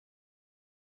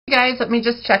Guys, let me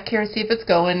just check here, see if it's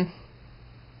going.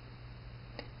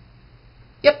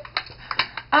 Yep.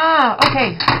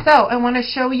 Okay, so I want to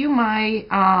show you my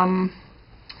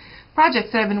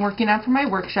projects that I've been working on for my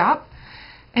workshop.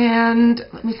 And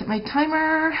let me set my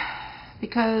timer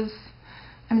because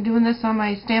I'm doing this on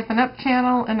my Stampin' Up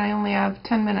channel and I only have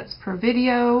 10 minutes per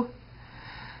video.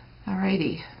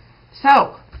 Alrighty.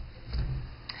 So,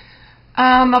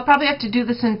 I'll probably have to do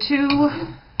this in two.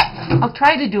 I'll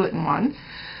try to do it in one.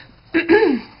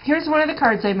 Here's one of the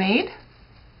cards I made.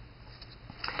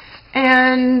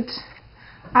 And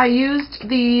I used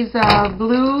these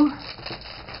blue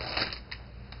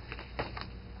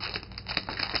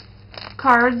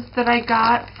cards that I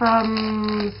got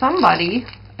from somebody.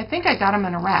 I think I got them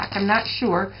in a rack. I'm not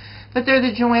sure. But they're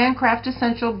the Joanne Craft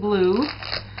Essential Blue.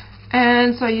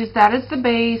 And so I used that as the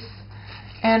base.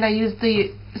 And I used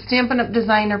the Stampin' Up!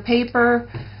 Designer paper.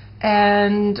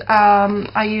 And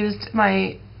I used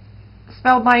my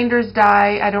Spellbinders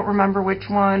die, I don't remember which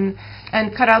one,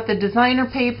 and cut out the designer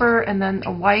paper and then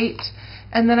a white.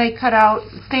 And then I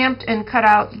stamped and cut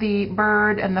out the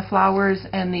bird and the flowers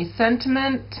and the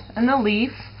sentiment and the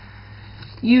leaf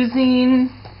using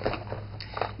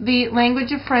the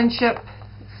Language of Friendship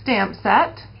stamp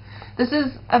set. This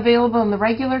is available in the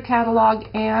regular catalog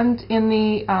and in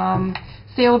the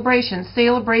Celebration.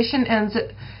 Celebration ends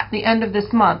at the end of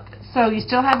this month, so you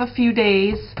still have a few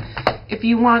days. If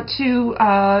you want to,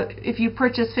 if you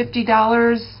purchase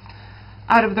 $50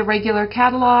 out of the regular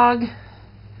catalog,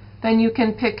 then you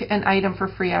can pick an item for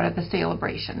free out of the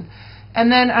Celebration. And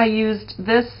then I used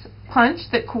this punch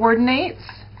that coordinates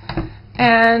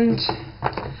and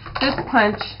this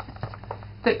punch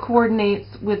that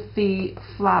coordinates with the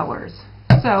flowers.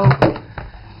 So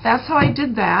that's how I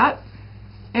did that.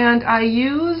 And I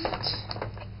used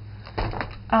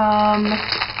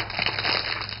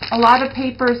a lot of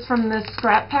papers from this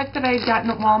scrap pack that I had gotten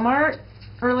at Walmart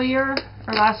earlier,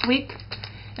 or last week,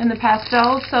 in the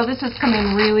pastels. So this has come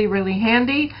in really, really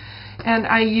handy. And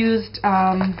I used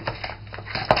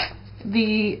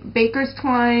the baker's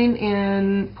twine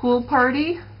in Pool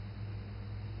Party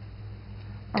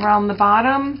around the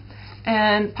bottom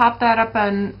and popped that up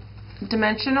on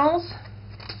dimensionals.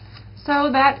 So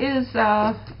that is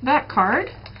that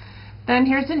card. Then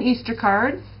here's an Easter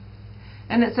card.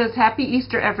 And it says, Happy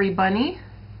Easter, Everybunny.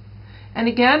 And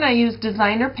again, I used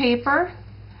designer paper.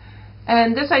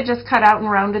 And this I just cut out and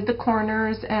rounded the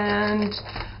corners. And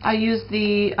I used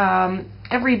the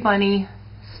Everybunny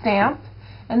stamp.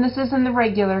 And this is in the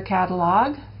regular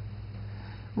catalog.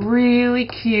 Really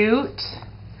cute.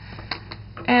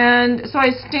 And so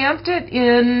I stamped it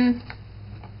in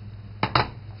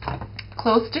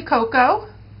Close to Cocoa.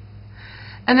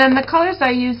 And then the colors I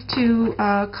used to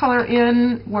color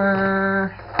in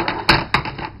were,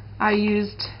 I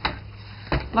used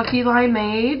Lucky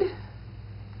Limeade,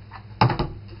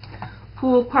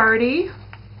 Pool Party,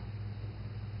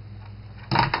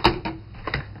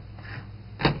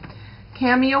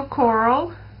 Cameo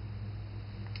Coral.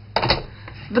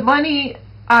 The bunny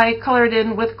I colored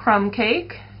in with Crumb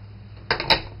Cake.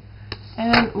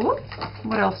 And, ooh,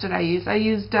 what else did I use? I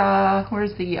used,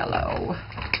 where's the yellow?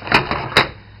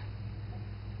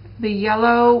 The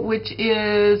yellow, which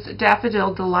is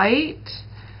Daffodil Delight,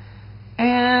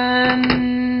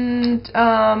 and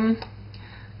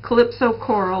Calypso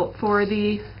Coral for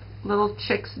the little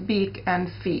chick's beak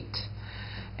and feet.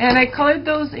 And I colored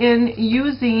those in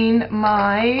using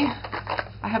my,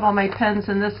 I have all my pens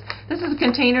in this. This is a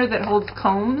container that holds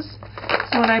combs.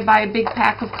 So when I buy a big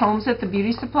pack of combs at the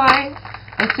beauty supply,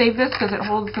 I save this because it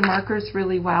holds the markers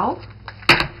really well.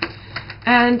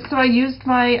 And so I used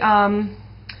my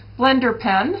blender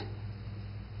pen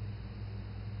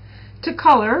to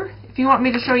color. If you want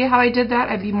me to show you how I did that,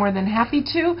 I'd be more than happy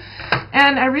to.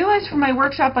 And I realized for my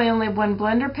workshop I only have one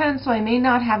blender pen, so I may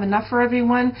not have enough for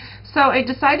everyone. So I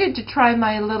decided to try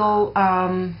my little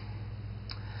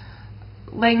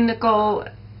Langnickel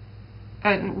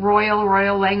and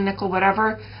Royal Langnickel,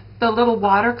 whatever, the little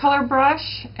watercolor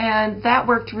brush, and that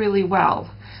worked really well.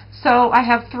 So I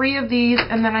have 3 of these,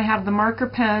 and then I have the marker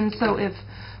pen, so if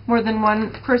more than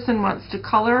one person wants to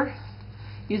color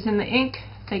using the ink,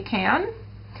 they can.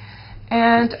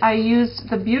 And I used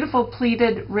the beautiful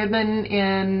pleated ribbon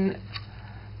in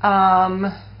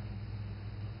come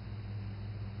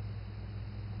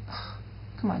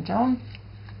on, Joan.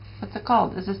 What's it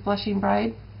called? Is this Blushing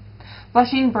Bride?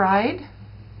 Blushing Bride.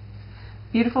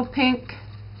 Beautiful pink.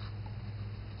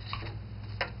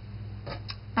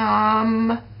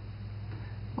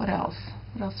 What else?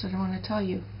 What else did I want to tell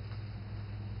you?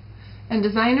 And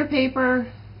designer paper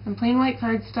and plain white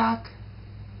cardstock.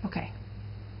 Okay.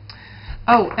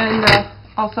 Oh, and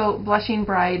also Blushing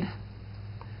Bride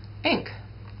ink.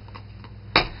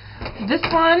 This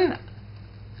one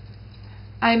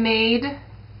I made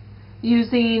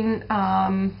using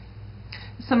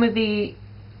some of the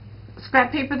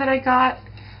scrap paper that I got,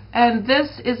 and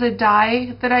this is a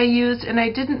die that I used, and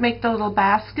I didn't make the little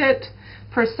basket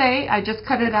per se, I just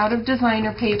cut it out of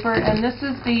designer paper, and this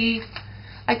is the,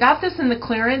 I got this in the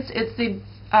clearance, it's the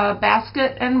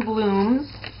basket and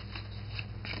blooms.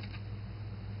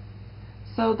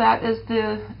 So that is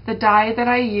the die that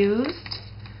I used,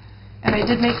 and I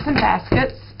did make some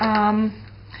baskets.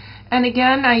 And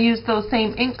again, I used those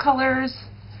same ink colors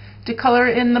to color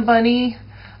in the bunny.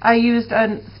 I used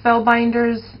a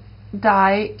Spellbinders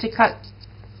die to cut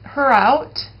her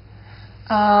out.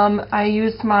 I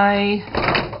used my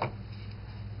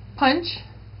punch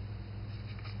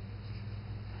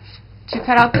to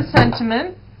cut out the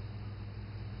sentiment,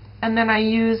 and then I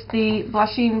used the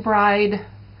Blushing Bride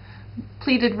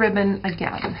pleated ribbon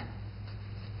again.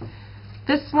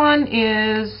 This one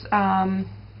is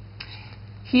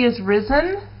He Is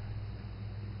Risen,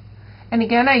 and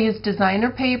again I used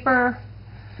designer paper,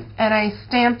 and I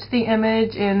stamped the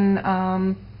image in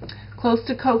close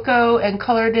to cocoa and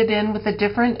colored it in with the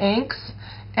different inks.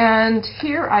 And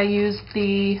here I used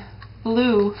the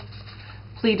blue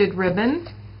pleated ribbon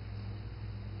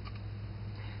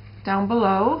down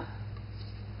below.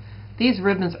 These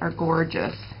ribbons are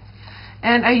gorgeous.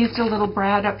 And I used a little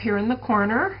brad up here in the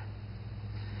corner.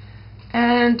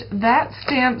 And that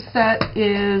stamp set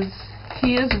is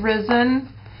He Is Risen,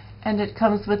 and it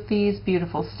comes with these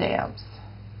beautiful stamps.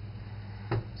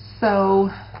 So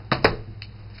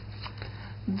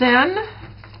then,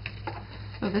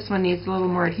 oh, this one needs a little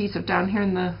more adhesive down here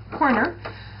in the corner.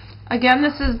 Again,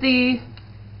 this is the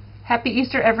Happy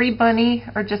Easter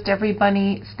Everybunny, or just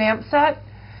Everybunny stamp set.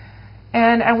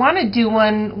 And I want to do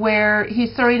one where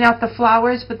he's throwing out the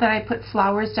flowers, but then I put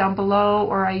flowers down below,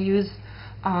 or I use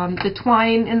the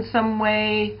twine in some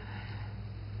way.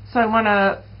 So I want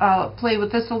to play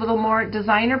with this a little more.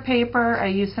 Designer paper, I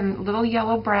used some little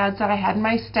yellow brads that I had in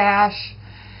my stash,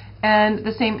 and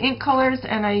the same ink colors,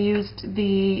 and I used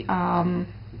the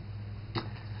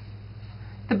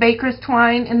baker's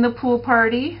twine in the pool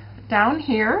party down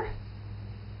here.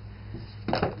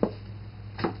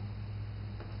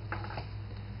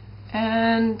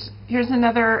 And here's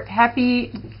another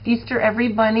Happy Easter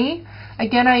Everybunny.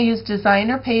 Again, I used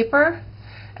designer paper,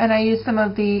 and I used some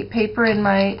of the paper in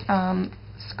my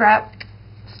scrap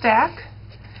stack,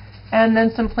 and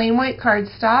then some plain white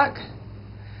cardstock,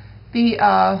 the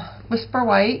Whisper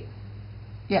White,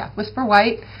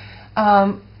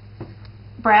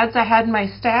 brads I had in my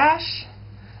stash,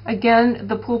 again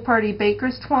the pool party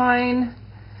baker's twine,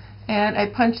 and I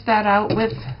punched that out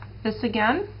with this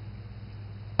again.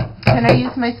 And I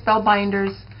used my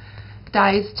Spellbinders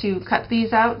dies to cut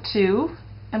these out too,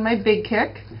 and my Big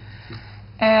Kick.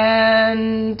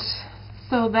 And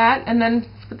so that, and then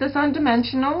put this on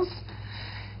dimensionals.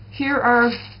 Here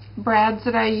are brads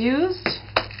that I used,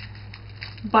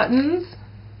 buttons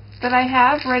that I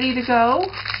have ready to go.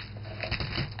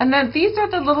 And then these are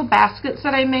the little baskets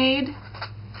that I made.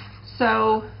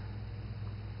 So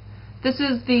this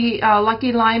is the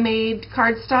Lucky Limeade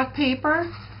cardstock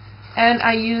paper. And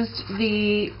I used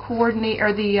the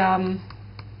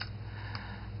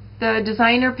the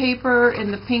designer paper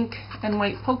in the pink and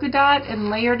white polka dot and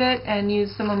layered it and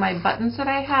used some of my buttons that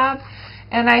I have.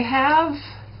 And I have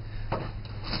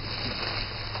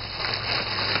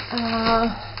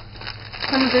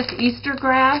some of this Easter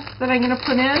grass that I'm going to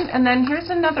put in. And then here's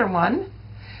another one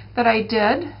that I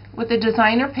did with the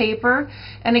designer paper.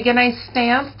 And again, I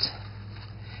stamped,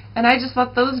 and I just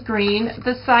left those green.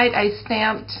 This side I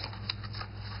stamped.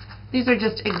 These are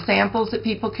just examples that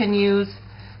people can use,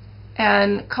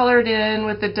 and colored in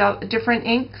with the different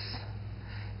inks.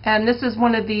 And this is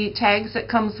one of the tags that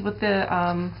comes with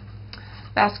the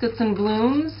baskets and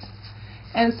blooms.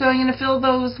 And so I'm going to fill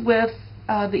those with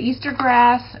the Easter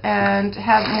grass and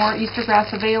have more Easter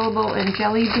grass available and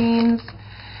jelly beans.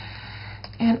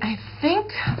 And I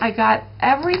think I got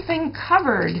everything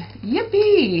covered.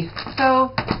 Yippee!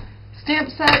 So stamp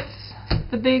sets,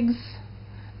 the bigs,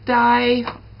 die,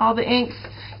 all the inks.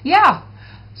 Yeah,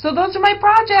 so those are my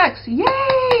projects.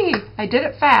 Yay! I did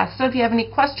it fast. So if you have any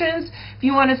questions, if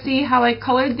you want to see how I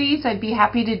colored these, I'd be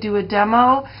happy to do a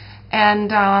demo,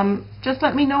 and just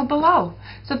let me know below.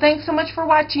 So thanks so much for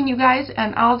watching, you guys,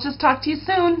 and I'll just talk to you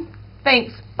soon.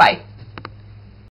 Thanks. Bye.